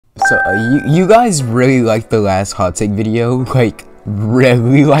So you guys really liked the last hot take video, like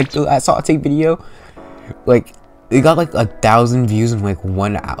really liked the last hot take video. Like it got like 1,000 views in like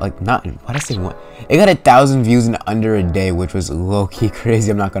 1 hour. Like not what I say one. It got 1,000 views in under a day, which was low-key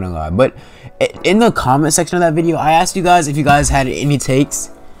crazy. I'm not gonna lie. But in the comment section of that video, I asked you guys if you guys had any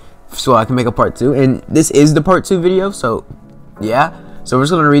takes, so I can make a part 2. And this is the part 2 video. So yeah. So we're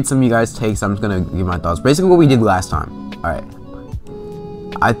just gonna read some of you guys' takes. I'm just gonna give my thoughts. Basically, what we did last time. All right.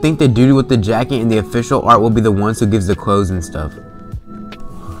 I think the dude with the jacket and the official art will be the ones who gives the clothes and stuff.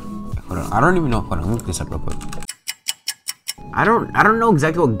 Hold on, I don't even know. Hold on, let me look this up real quick. I don't know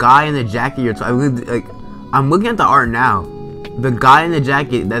exactly what guy in the jacket you're talking. Like, I'm looking at the art now. The guy in the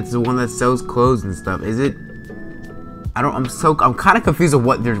jacket, that's the one that sells clothes and stuff. Is it? I'm kind of confused of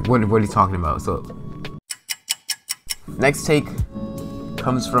what he's talking about. So, next take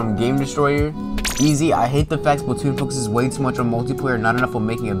comes from Game Destroyer. Easy, I hate the fact Splatoon focuses way too much on multiplayer, not enough on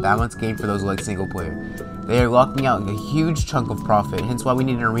making a balanced game for those who like single player. They are locking out a huge chunk of profit, hence why we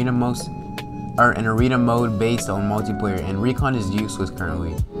need an arena mode based on multiplayer, and recon is useless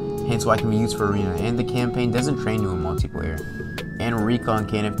currently, hence why it can be used for arena, and the campaign doesn't train you in multiplayer. And recon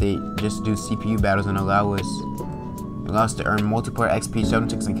can if they just do CPU battles and allow us to earn multiplayer XP, showdown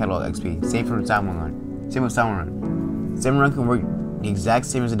tickets, and catalog XP. Same with Salmon Run. Salmon Run can work the exact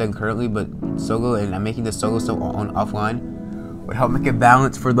same as it does currently, but solo, and I'm making the solo stuff on offline would help make a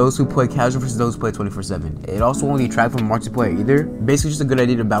balance for those who play casual versus those who play 24/7. It also won't detract from multiplayer either. Basically, just a good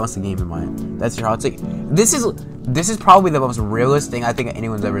idea to balance the game in mind. That's your hot take. This is probably the most realist thing I think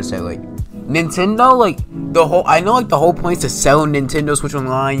anyone's ever said. Like Nintendo, like I know like the whole point is to sell Nintendo Switch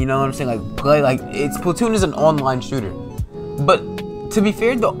Online. You know what I'm saying? Like play like Splatoon is an online shooter, but to be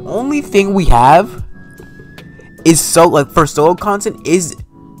fair, the only thing we have is for solo content is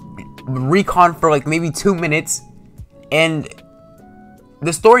recon for like maybe 2 minutes and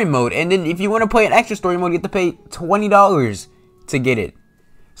the story mode, and then if you want to play an extra story mode you have to pay $20 to get it.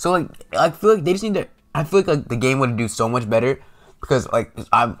 So like I feel like they just need to, I feel like the game would do so much better, because like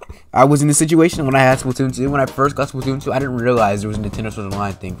I was in a situation when I had Splatoon 2. When I first got Splatoon 2, I didn't realize there was a Nintendo Switch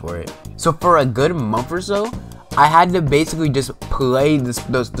Online thing for it. So for a good month or so I had to basically just play the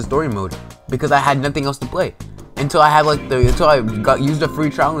story mode because I had nothing else to play. Until I had until I used a free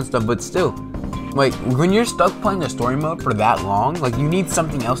trial and stuff. But still, like when you're stuck playing the story mode for that long, like you need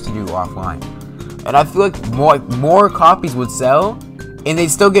something else to do offline. And I feel like more copies would sell, and they'd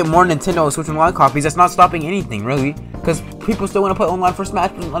still get more Nintendo Switch Online copies. That's not stopping anything really, because people still want to play online for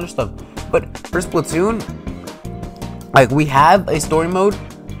Smash and other stuff. But for Splatoon, like we have a story mode,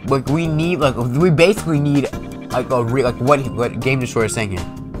 like we basically need like what Game Destroyer is saying here.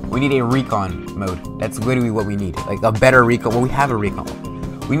 We need a recon mode. That's literally what we need. Like a better recon. Well, we have a recon.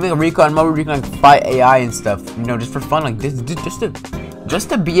 We need a recon mode where we can like fight AI and stuff. You know, just for fun. Like this, just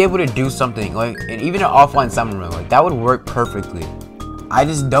to be able to do something. Like, and even an offline summer mode. Like that would work perfectly. I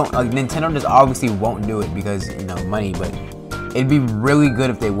just don't like Nintendo. Just obviously won't do it because money. But it'd be really good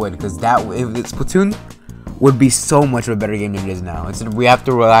if they would, because Splatoon would be so much of a better game than it is now. Instead, we have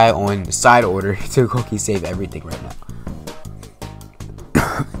to rely on side order to cookie save everything right now.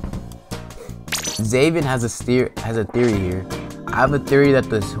 Zaven has a theory here. I have a theory that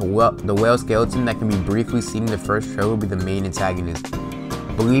the whale skeleton that can be briefly seen in the first show will be the main antagonist.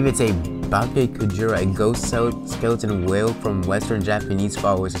 I believe it's a Bake Kujira, a ghost skeleton whale from Western Japanese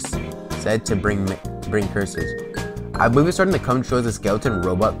followers, said to bring curses. I believe it's starting to come true as the skeleton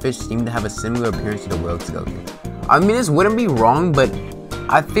robot fish seem to have a similar appearance to the whale skeleton. I mean, this wouldn't be wrong, but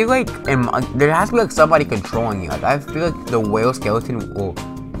I feel like there has to be like somebody controlling it. Like I feel like the whale skeleton will.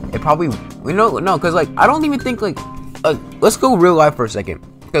 It probably, no, because like I don't even think like let's go real life for a second,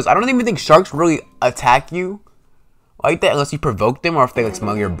 because I don't even think sharks really attack you like that unless you provoke them or if they like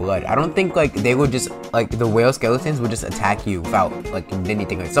smell your blood. I don't think like they would just like the whale skeletons would just attack you without like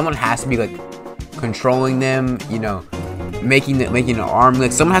anything. Like someone has to be like controlling them, making an arm.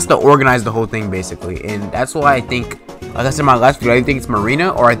 Like someone has to organize the whole thing basically, and that's why I think, like I said in my last video, I think it's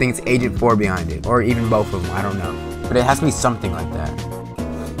Marina or I think it's Agent 4 behind it, or even both of them. I don't know, but it has to be something like that.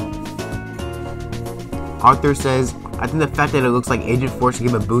 Arthur says, I think the fact that it looks like Agent 4 should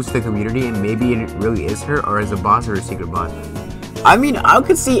give a boost to the community, and maybe it really is her, or as a boss or a secret boss. I mean, I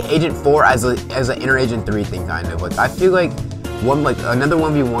could see Agent 4 as an Inner Agent 3 thing, kind of. Like, I feel like another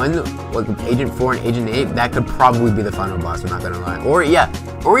 1v1, like Agent 4 and Agent 8, that could probably be the final boss, I'm not gonna lie. Or yeah,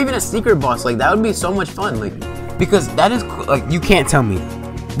 or even a secret boss, like that would be so much fun, like, because that is, like, you can't tell me.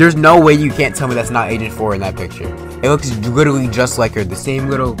 There's no way you can't tell me that's not Agent 4 in that picture. It looks literally just like her, the same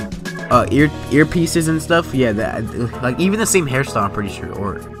little earpieces and stuff. Yeah, like even the same hairstyle, I'm pretty sure,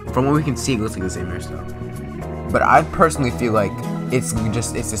 or from what we can see it looks like the same hairstyle. But I personally feel like it's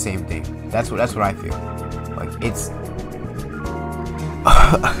the same thing. That's what I feel. Like it's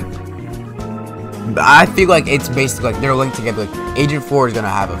I feel like it's basically like they're linked together. Like Agent 4 is gonna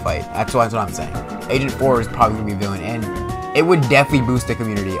have a fight. That's what I'm saying. Agent 4 is probably gonna be a villain, and it would definitely boost the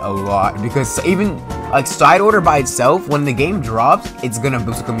community a lot, because even like side order by itself, when the game drops, it's gonna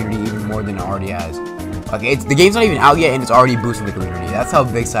boost the community even more than it already has. Like the game's not even out yet, and it's already boosting the community. That's how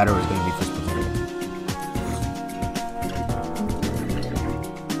big side order is gonna be for Splatoon.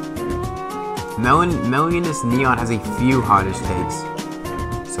 Mellinus Neon has a few hottish takes.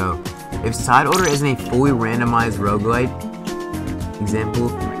 So, if side order isn't a fully randomized roguelite,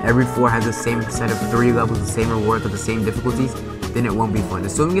 example, every floor has the same set of 3 levels, the same rewards with the same difficulties, then it won't be fun.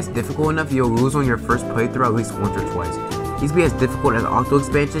 Assuming it's difficult enough, you'll lose on your first playthrough at least once or twice. These will be as difficult as Octo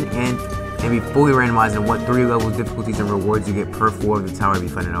expansion and be fully randomized in what 3 levels, difficulties, and rewards you get per floor of the tower to be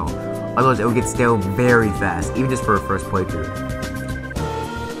fun at all. Otherwise, it will get stale very fast, even just for a first playthrough.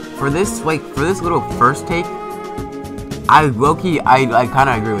 For this little first take, I kind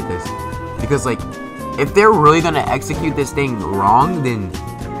of agree with this, because like, if they're really gonna execute this thing wrong, then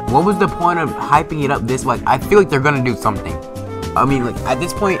what was the point of hyping it up this? Like, I feel like they're gonna do something. I mean, like at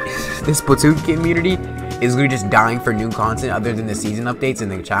this point, this Splatoon community is literally just dying for new content other than the season updates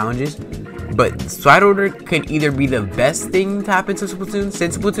and the challenges. But side order can either be the best thing to happen to Splatoon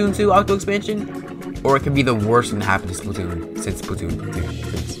since Splatoon 2 Octo expansion, or it can be the worst thing to happen to Splatoon since Splatoon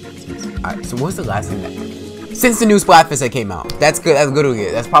 2. Alright, so what's the last thing that... Since the new Splatfest that came out. That's good. That's good to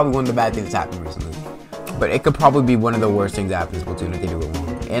get. That's probably one of the bad things that's happened recently. But it could probably be one of the worst things that happens to Splatoon if they do it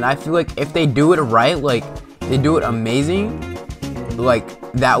wrong. And I feel like if they do it right, like, they do it amazing, like,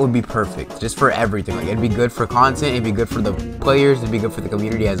 that would be perfect. Just for everything. Like, it'd be good for content, it'd be good for the players, it'd be good for the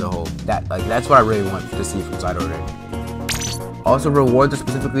community as a whole. That's what I really want to see from side order. Also, if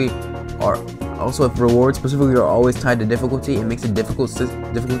rewards specifically are always tied to difficulty, it makes the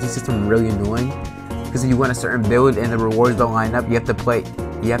difficulty system really annoying. Because if you want a certain build and the rewards don't line up, you have to play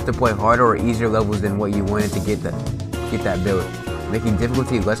harder or easier levels than what you wanted to get that build, making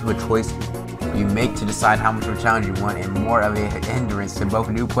difficulty less of a choice you make to decide how much of a challenge you want, and more of a hindrance to both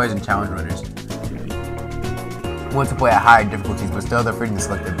new players and challenge runners who want to play at higher difficulties, but still they're free to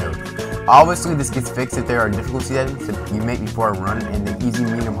select their build. Obviously, this gets fixed if there are difficulty settings that you make before a run, and the easy,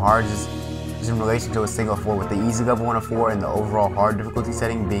 medium, hard is in relation to a single floor, with the easy level on a floor and the overall hard difficulty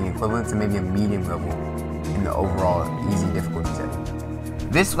setting being equivalent to maybe a medium level in the overall easy difficulty setting.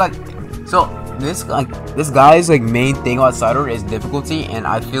 This guy's like main thing about side order is difficulty, and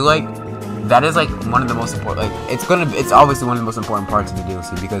I feel like that is like one of the most important. Like it's obviously one of the most important parts of the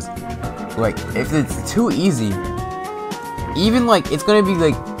DLC, because like if it's too easy, even like it's gonna be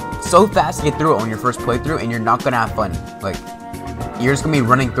like so fast to get through it on your first playthrough, and you're not gonna have fun. Like you're just gonna be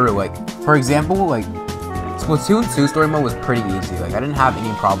running through it. Like for example, like Splatoon 2 story mode was pretty easy. Like I didn't have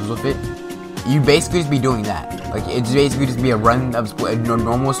any problems with it. You basically just be doing that. Like it's basically just be a run of a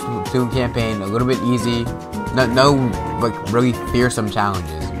normal Splatoon campaign, a little bit easy, no like really fearsome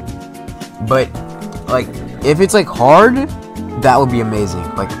challenges. But like if it's like hard, that would be amazing.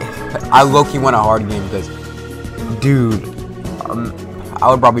 Like I low-key want a hard game, because dude, I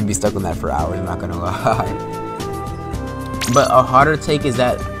would probably be stuck on that for hours, I'm not gonna lie. But a harder take is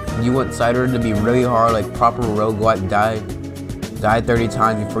that you want side order to be really hard, like proper roguelike, die 30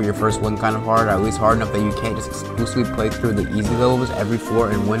 times before your first one kind of hard, or at least hard enough that you can't just exclusively play through the easy levels every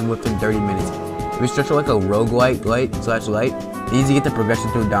floor and win within 30 minutes. If it's structured like a roguelike light, it needs to get the progression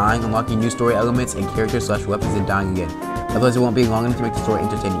through dying, unlocking new story elements and characters / weapons, and dying again. Otherwise, it won't be long enough to make the story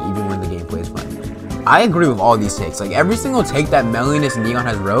entertaining, even when the gameplay is fun. I agree with all these takes. Like every single take that Mellinus Neon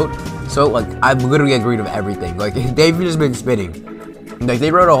has wrote, so like I literally agreed with everything. Like they've just been spitting. Like they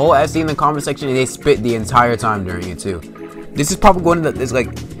wrote a whole essay in the comment section, and they spit the entire time during it too. This is probably one of the, it's like,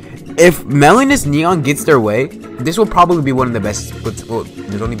 if Mellinus Neon gets their way, this will probably be one of the best, well,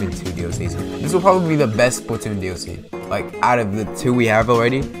 there's only been 2 DLCs. This will probably be the best Splatoon DLC. Like, out of the 2 we have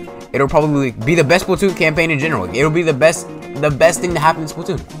already, it'll probably be the best Splatoon campaign in general. Like, it'll be the best thing to happen in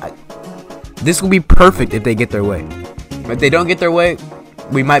Splatoon. This will be perfect if they get their way. If they don't get their way,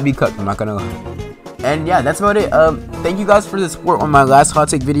 we might be cooked, I'm not gonna lie. And yeah, that's about it. Thank you guys for the support on my last hot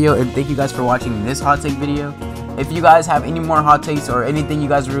take video, and thank you guys for watching this hot take video. If you guys have any more hot takes or anything you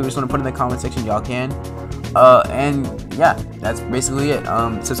guys really just want to put in the comment section, y'all can. And yeah, that's basically it.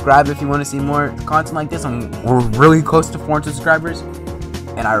 Subscribe if you want to see more content like this. We're really close to 400 subscribers,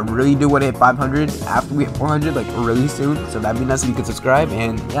 and I really do want to hit 500 after we hit 400, like really soon. So that'd be nice if you could subscribe,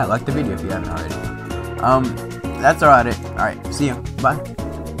 and yeah, like the video if you haven't already. That's about it. All right, see you. Bye.